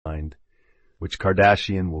which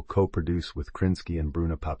Kardashian will co-produce with Krinsky and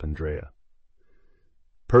Bruna Papandreou.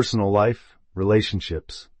 Personal life,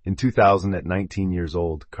 relationships. In 2000, at 19 years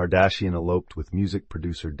old, Kardashian eloped with music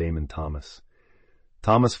producer Damon Thomas.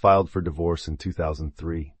 Thomas filed for divorce in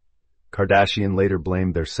 2003. Kardashian later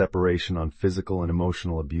blamed their separation on physical and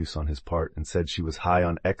emotional abuse on his part and said she was high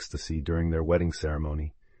on ecstasy during their wedding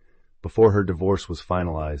ceremony. Before her divorce was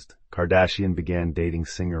finalized, Kardashian began dating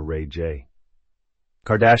singer Ray J.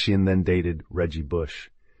 Kardashian then dated Reggie Bush.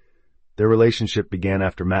 Their relationship began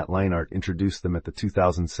after Matt Leinart introduced them at the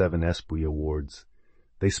 2007 ESPY Awards.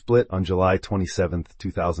 They split on July 27,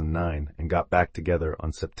 2009, and got back together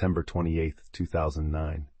on September 28,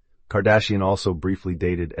 2009. Kardashian also briefly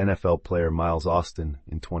dated NFL player Miles Austin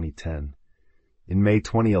in 2010. In May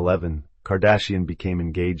 2011, Kardashian became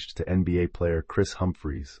engaged to NBA player Kris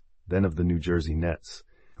Humphries, then of the New Jersey Nets,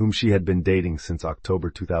 whom she had been dating since October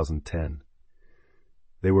 2010.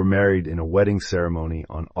 They were married in a wedding ceremony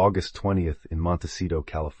on August 20th in Montecito,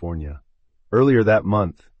 California. Earlier that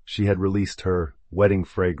month, she had released her wedding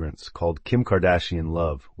fragrance called Kim Kardashian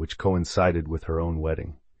Love, which coincided with her own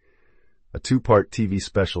wedding. A two-part TV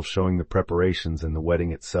special showing the preparations and the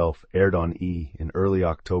wedding itself aired on E! In early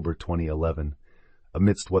October 2011,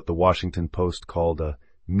 amidst what the Washington Post called a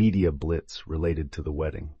media blitz related to the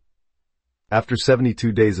wedding. After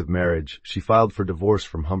 72 days of marriage, she filed for divorce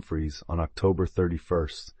from Humphries on October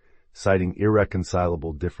 31st, citing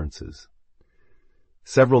irreconcilable differences.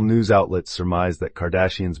 Several news outlets surmised that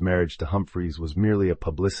Kardashian's marriage to Humphries was merely a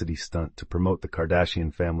publicity stunt to promote the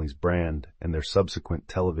Kardashian family's brand and their subsequent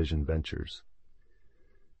television ventures.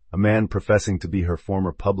 A man professing to be her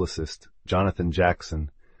former publicist, Jonathan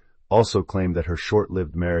Jackson, also claimed that her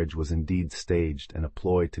short-lived marriage was indeed staged and a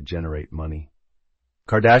ploy to generate money.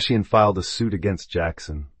 Kardashian filed a suit against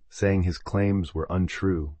Jackson, saying his claims were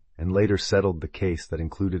untrue, and later settled the case that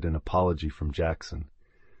included an apology from Jackson.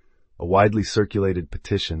 A widely circulated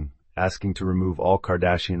petition asking to remove all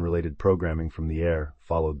Kardashian-related programming from the air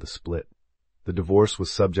followed the split. The divorce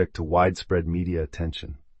was subject to widespread media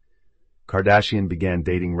attention. Kardashian began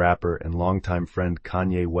dating rapper and longtime friend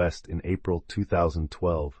Kanye West in April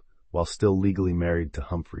 2012, while still legally married to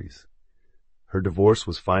Humphries. Her divorce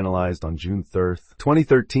was finalized on June 3,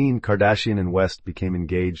 2013. Kardashian and West became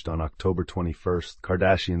engaged on October 21,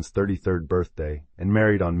 Kardashian's 33rd birthday, and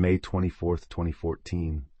married on May 24,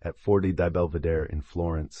 2014, at Forti di Belvedere in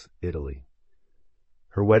Florence, Italy.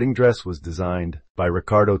 Her wedding dress was designed by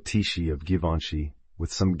Riccardo Tisci of Givenchy,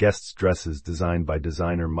 with some guest dresses designed by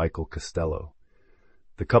designer Michael Costello.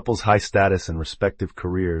 The couple's high status and respective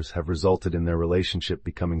careers have resulted in their relationship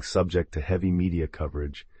becoming subject to heavy media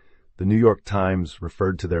coverage. The New York Times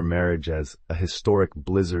referred to their marriage as a historic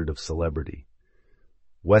blizzard of celebrity.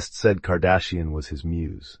 West said Kardashian was his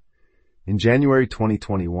muse. In January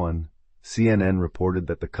 2021, CNN reported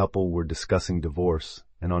that the couple were discussing divorce,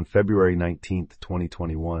 and on February 19,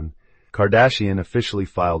 2021, Kardashian officially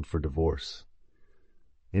filed for divorce.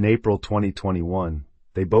 In April 2021,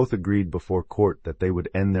 they both agreed before court that they would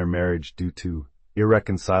end their marriage due to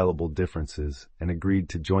irreconcilable differences and agreed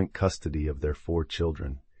to joint custody of their 4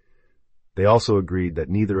 children. They also agreed that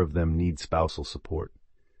neither of them need spousal support.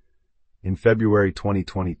 In February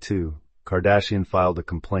 2022, Kardashian filed a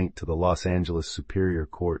complaint to the Los Angeles Superior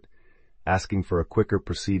Court asking for a quicker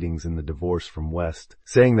proceedings in the divorce from West,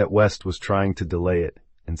 saying that West was trying to delay it,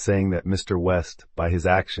 and saying that Mr. West, by his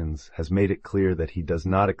actions, has made it clear that he does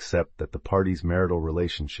not accept that the parties' marital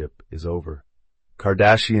relationship is over.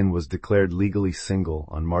 Kardashian was declared legally single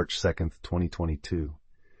on March 2, 2022.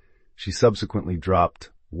 She subsequently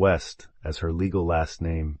dropped West as her legal last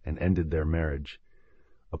name and ended their marriage.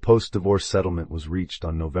 A post-divorce settlement was reached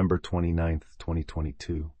on November 29,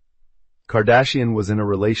 2022. Kardashian was in a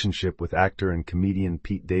relationship with actor and comedian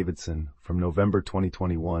Pete Davidson from November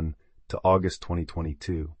 2021 to August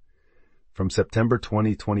 2022. From September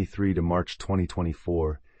 2023 to March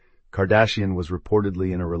 2024, Kardashian was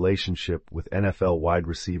reportedly in a relationship with NFL wide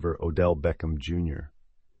receiver Odell Beckham Jr.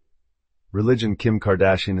 Religion. Kim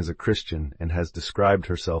Kardashian is a Christian and has described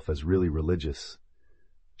herself as really religious.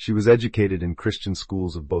 She was educated in Christian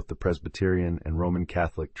schools of both the Presbyterian and Roman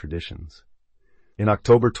Catholic traditions. In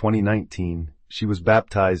October 2019, she was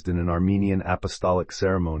baptized in an Armenian apostolic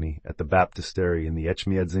ceremony at the baptistery in the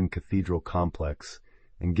Etchmiadzin Cathedral complex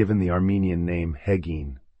and given the Armenian name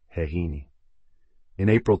Hegin, Hehini. In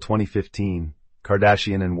April 2015,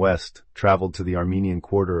 Kardashian and West traveled to the Armenian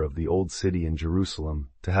quarter of the Old City in Jerusalem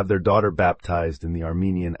to have their daughter baptized in the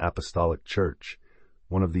Armenian Apostolic Church,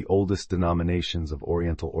 one of the oldest denominations of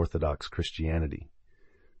Oriental Orthodox Christianity.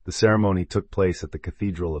 The ceremony took place at the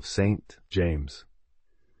Cathedral of St. James.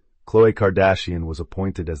 Khloe Kardashian was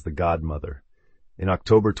appointed as the godmother, In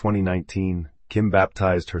October 2019, Kim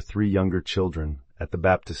baptized her 3 younger children at the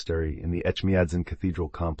baptistry in the Etchmiadzin Cathedral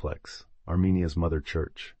Complex, Armenia's mother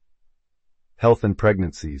church. Health and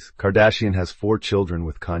pregnancies. Kardashian has 4 children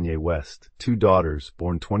with Kanye West, 2 daughters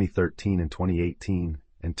born 2013 and 2018,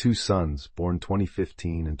 and 2 sons born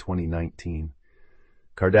 2015 and 2019.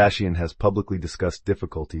 Kardashian has publicly discussed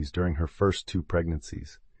difficulties during her first 2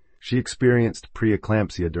 pregnancies. She experienced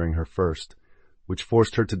preeclampsia during her first, which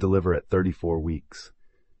forced her to deliver at 34 weeks.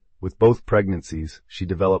 With both pregnancies, she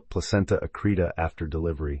developed placenta accreta after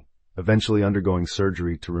delivery, eventually undergoing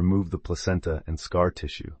surgery to remove the placenta and scar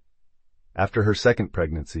tissue. After her second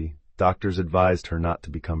pregnancy, doctors advised her not to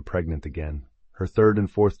become pregnant again. Her 3rd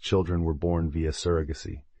and 4th children were born via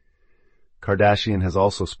surrogacy. Kardashian has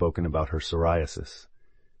also spoken about her psoriasis.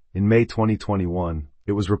 In May 2021,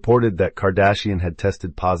 it was reported that Kardashian had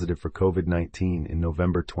tested positive for COVID-19 in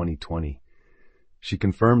November 2020. She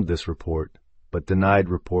confirmed this report, but denied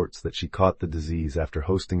reports that she caught the disease after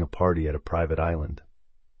hosting a party at a private island.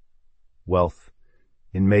 Wealth.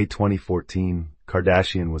 In May 2014,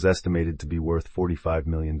 Kardashian was estimated to be worth $45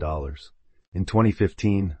 million. In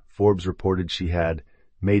 2015, Forbes reported she had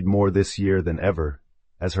made more this year than ever,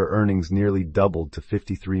 as her earnings nearly doubled to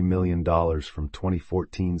 $53 million from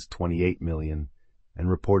 2014's $28 million, and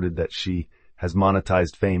reported that she has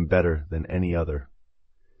monetized fame better than any other.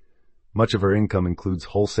 Much of her income includes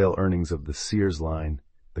wholesale earnings of the Sears line,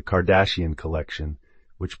 the Kardashian collection,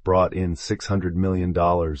 which brought in $600 million in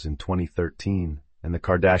 2013, and the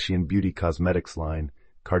Kardashian beauty cosmetics line,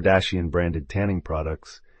 Kardashian-branded tanning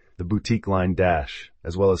products, the boutique line Dash,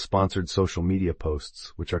 as well as sponsored social media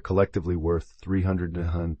posts, which are collectively worth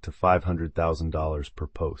 $300,000 to $500,000 per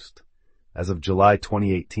post. As of July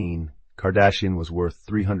 2018, Kardashian was worth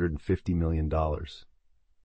 $350 million.